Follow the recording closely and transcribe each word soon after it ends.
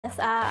Yes,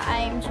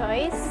 I'm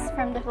Joyce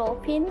from the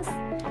Philippines,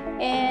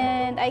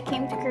 and I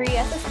came to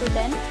Korea as a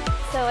student.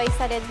 So I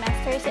studied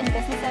Master's in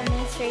Business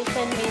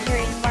Administration, major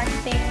in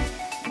Marketing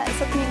at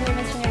Usap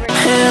Women's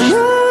University.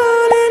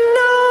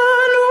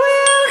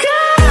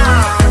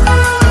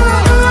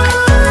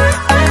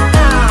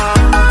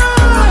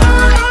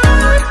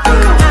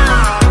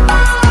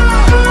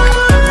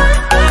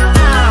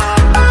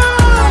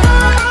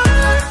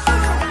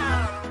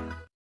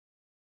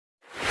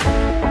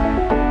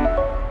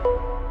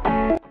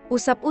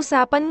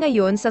 Usap-usapan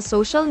ngayon sa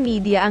social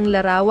media ang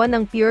larawan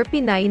ng pure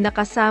Pinay na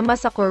kasama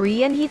sa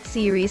Korean hit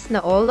series na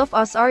All of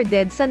Us Are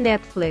Dead sa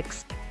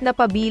Netflix, na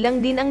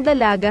pabilang din ang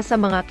dalaga sa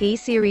mga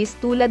K-series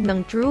tulad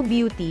ng True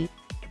Beauty,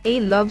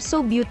 A Love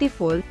So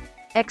Beautiful,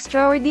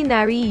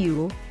 Extraordinary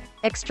You,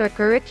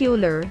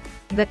 Extracurricular,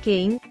 The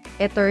King,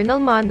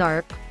 Eternal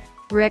Monarch,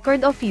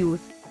 Record of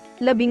Youth,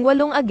 18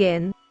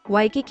 Again,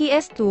 Waikiki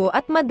S2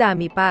 at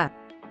madami pa.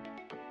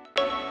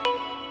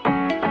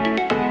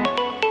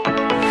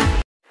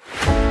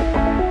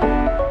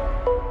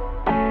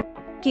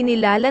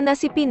 Kinilala na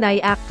si Pinay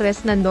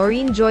actress na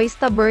Noreen Joyce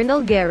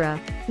Guerra,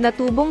 na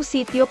tubong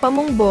sitio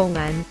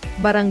Pamungbongan,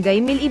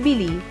 Barangay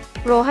Milibili,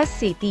 Rojas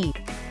City.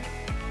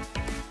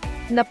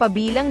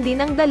 Napabilang din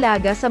ang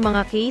dalaga sa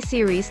mga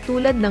K-series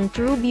tulad ng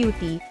True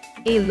Beauty,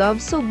 A Love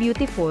So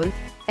Beautiful,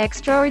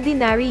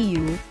 Extraordinary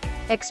You,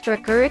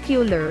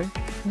 Extracurricular,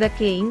 The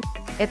King,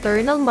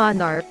 Eternal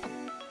Monarch,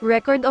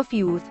 Record of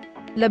Youth,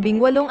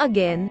 18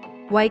 Again,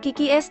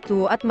 Waikiki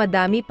S2 at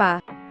madami pa.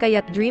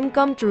 Kaya't dream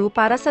come true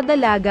para sa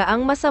dalaga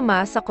ang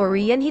masama sa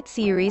Korean hit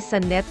series sa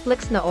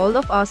Netflix na All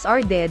of Us Are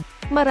Dead.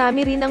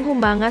 Marami rin ang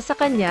humanga sa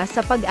kanya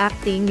sa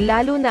pag-acting,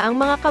 lalo na ang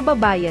mga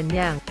kababayan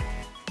niyang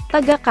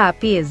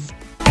taga-Capiz.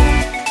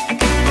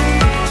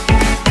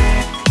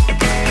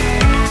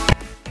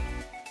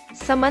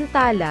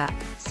 Samantala,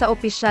 sa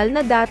opisyal na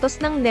datos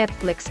ng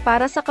Netflix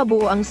para sa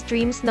kabuuang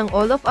streams ng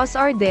All of Us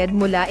Are Dead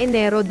mula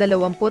Enero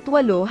 28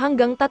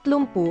 hanggang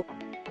 30,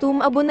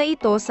 tumabo na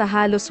ito sa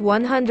halos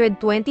 125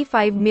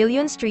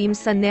 million streams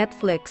sa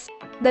Netflix,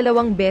 2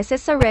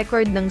 beses sa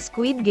record ng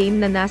Squid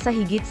Game na nasa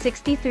higit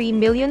 63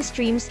 million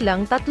streams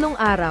lang 3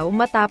 araw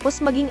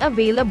matapos maging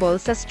available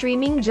sa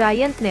streaming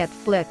giant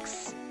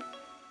Netflix.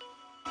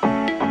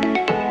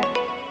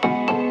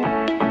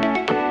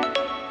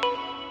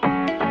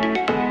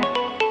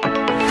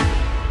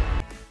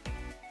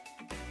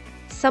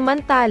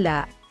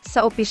 Samantala,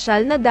 sa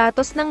opisyal na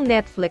datos ng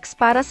Netflix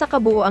para sa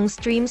kabuuang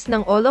streams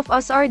ng All of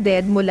Us Are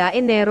Dead mula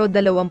Enero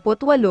 28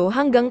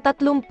 hanggang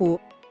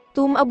 30,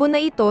 tumabo na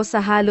ito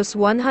sa halos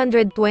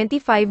 125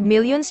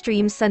 million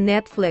streams sa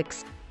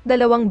Netflix,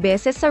 2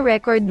 beses sa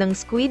record ng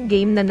Squid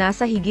Game na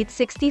nasa higit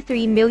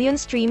 63 million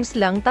streams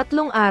lang 3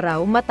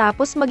 araw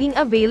matapos maging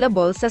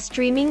available sa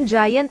streaming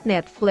giant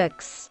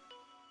Netflix.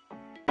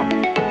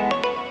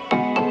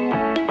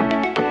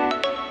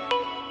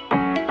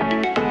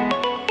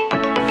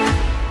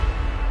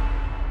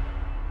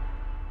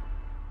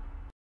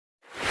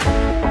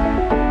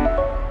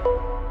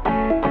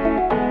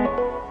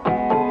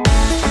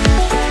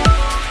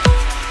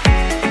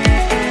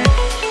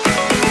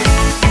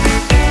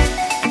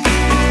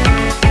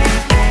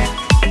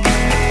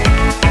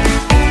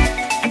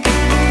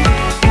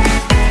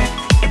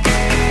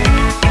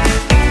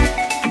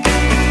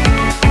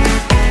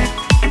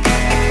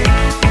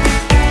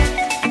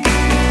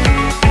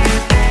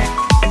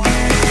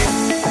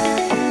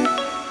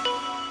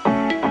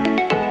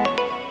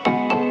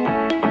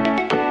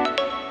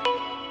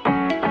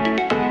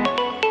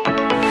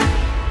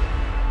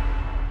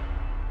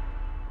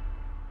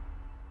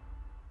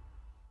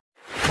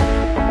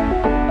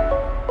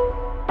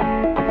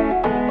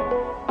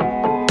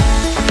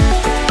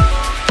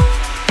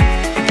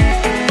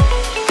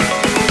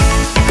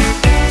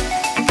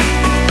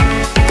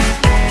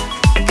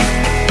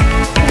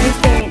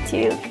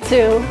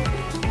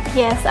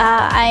 Yes,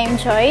 I'm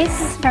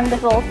Joyce from the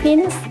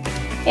Philippines,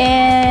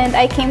 and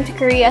I came to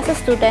Korea as a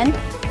student.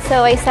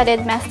 So I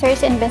studied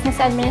Master's in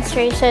Business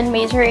Administration,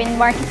 major in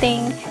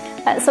Marketing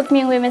at Usap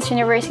Women's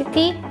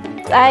University.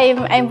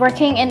 I'm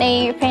working in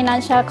a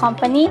financial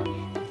company.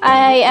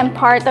 I am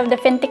part of the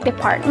FinTech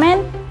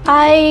department.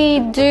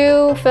 I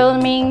do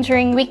filming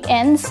during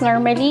weekends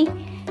normally,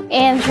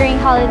 and during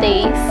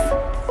holidays.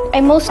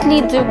 I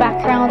mostly do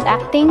background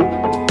acting,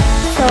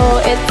 so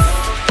it's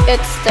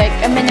like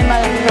a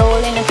minimal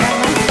role in a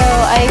drama. So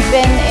I've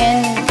been in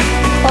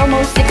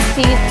almost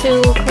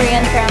 62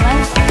 Korean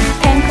dramas,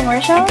 10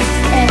 commercials,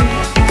 and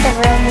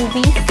several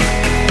movies.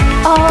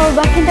 Oh,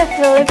 back in the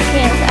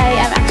Philippines, I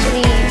am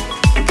actually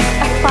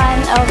a fan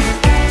of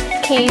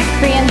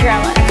Korean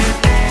dramas.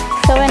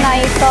 So when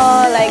I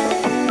saw like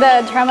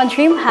the drama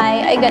Dream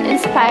High, I got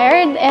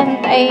inspired and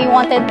I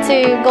wanted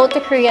to go to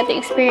Korea to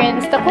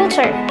experience the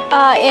culture.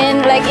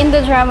 In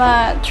the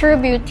drama True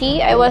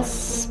Beauty, I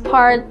was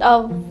part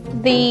of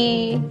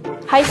the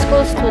high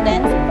school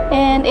student,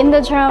 and in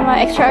the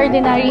drama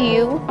Extraordinary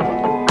You,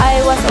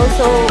 I was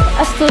also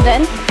a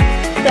student.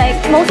 Like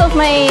most of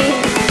my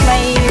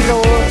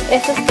role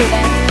is a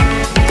student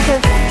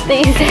because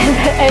They said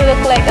that I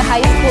look like a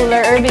high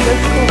schooler or middle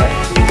schooler.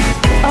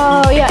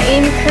 Oh yeah,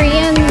 in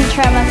Korean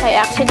dramas, I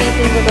actually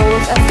do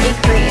those as a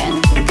Korean.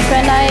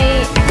 When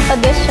I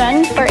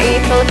auditioned for a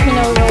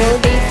Filipino role,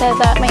 they said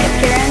that my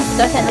appearance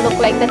doesn't look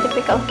like the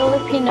typical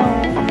Filipino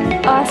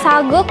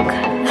saguk,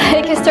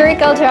 like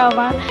historical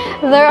drama.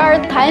 There are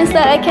times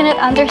that I cannot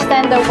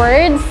understand the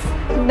words.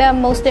 The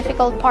most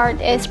difficult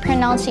part is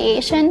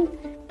pronunciation.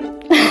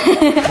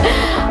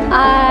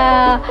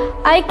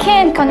 I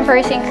can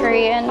converse in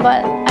Korean,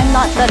 but I'm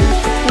not that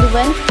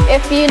fluent.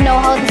 If you know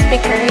how to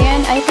speak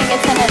Korean, I think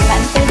it's an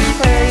advantage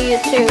for you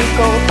to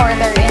go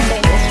further in the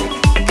industry.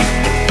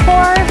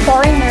 For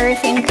foreigners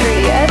in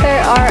Korea,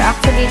 there are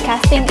actually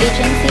casting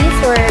agencies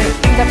where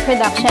the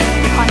production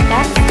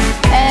contacts,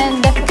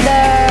 and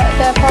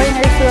the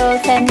foreigners will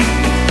send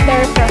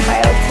their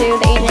profile to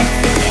the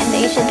agency, and the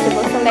agency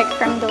will select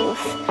from those.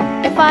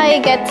 If I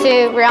get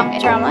to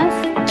rank dramas,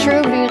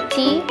 True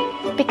Beauty,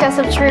 because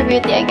of True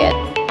Beauty, I get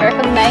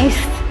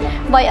recognized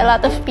by a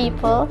lot of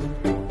people.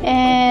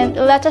 And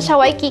Ulacha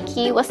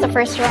Waikiki was the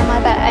first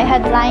drama that I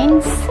had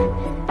lines.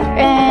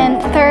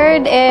 And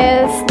third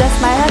is The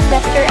Smile Has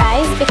Left Your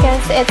Eyes,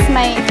 because it's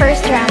my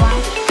first drama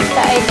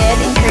that I did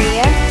in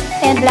Korea.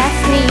 And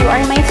lastly, You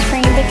Are My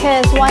Spring,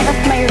 because one of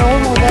my role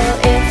model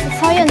is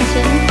Soyeon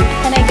Jin,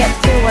 and I get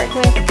to work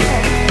with her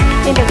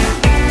in the drama.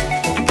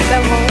 The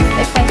most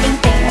exciting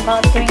thing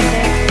about doing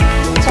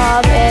this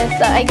job is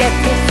that I get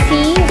to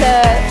see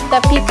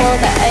the people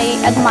that I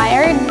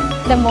admired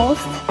the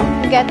most,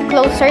 get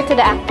closer to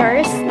the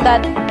actors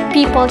that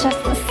people just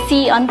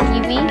see on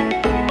TV.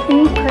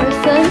 In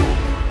person,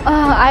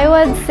 I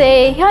would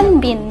say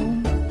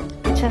Hyunbin.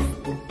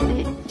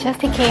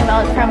 Just he came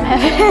out from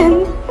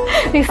heaven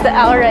because the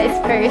aura is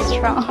very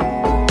strong.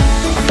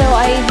 So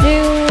I do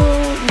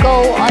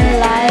go on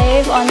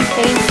live on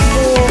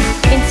Facebook,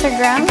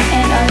 Instagram,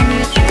 and on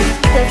YouTube.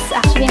 That's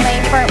actually my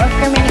form of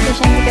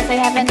communication because I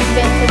haven't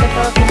been to the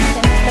Philippines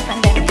since the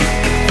pandemic.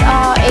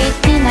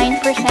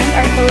 89%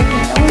 are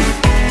Filipinos.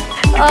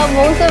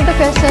 Most of the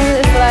questions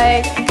is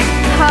like,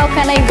 how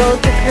can I go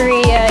to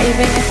Korea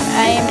even if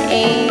I'm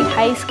a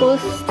high school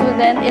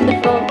student in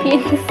the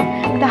Philippines?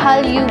 The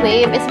Hallyu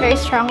wave is very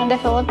strong in the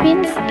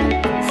Philippines.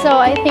 So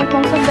I think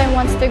most of them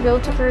wants to go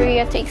to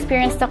Korea to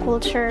experience the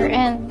culture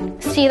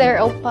and see their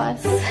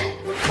oppas.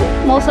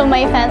 Most of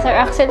my fans are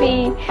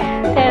actually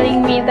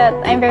telling me that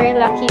I'm very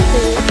lucky to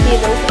see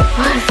those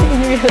oppas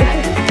in real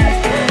life.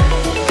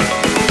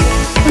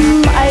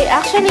 I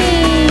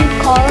actually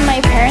call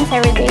my parents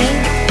every day.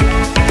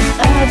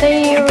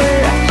 They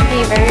were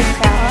actually very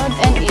proud,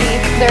 and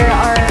if there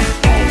are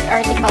like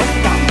articles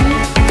about me,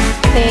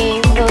 they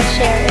will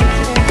share it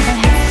to their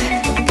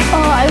friends.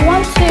 I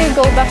want to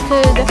go back to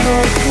the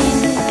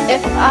Philippines.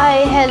 If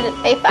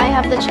I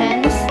have the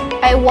chance,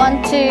 I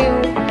want to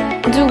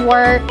do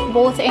work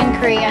both in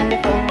Korea and the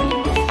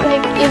Philippines.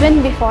 Like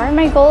even before,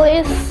 my goal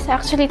is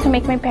actually to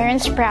make my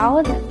parents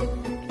proud.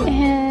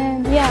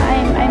 And yeah,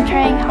 I'm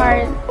trying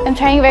hard. I'm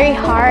trying very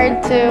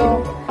hard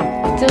to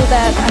do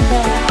that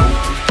until now.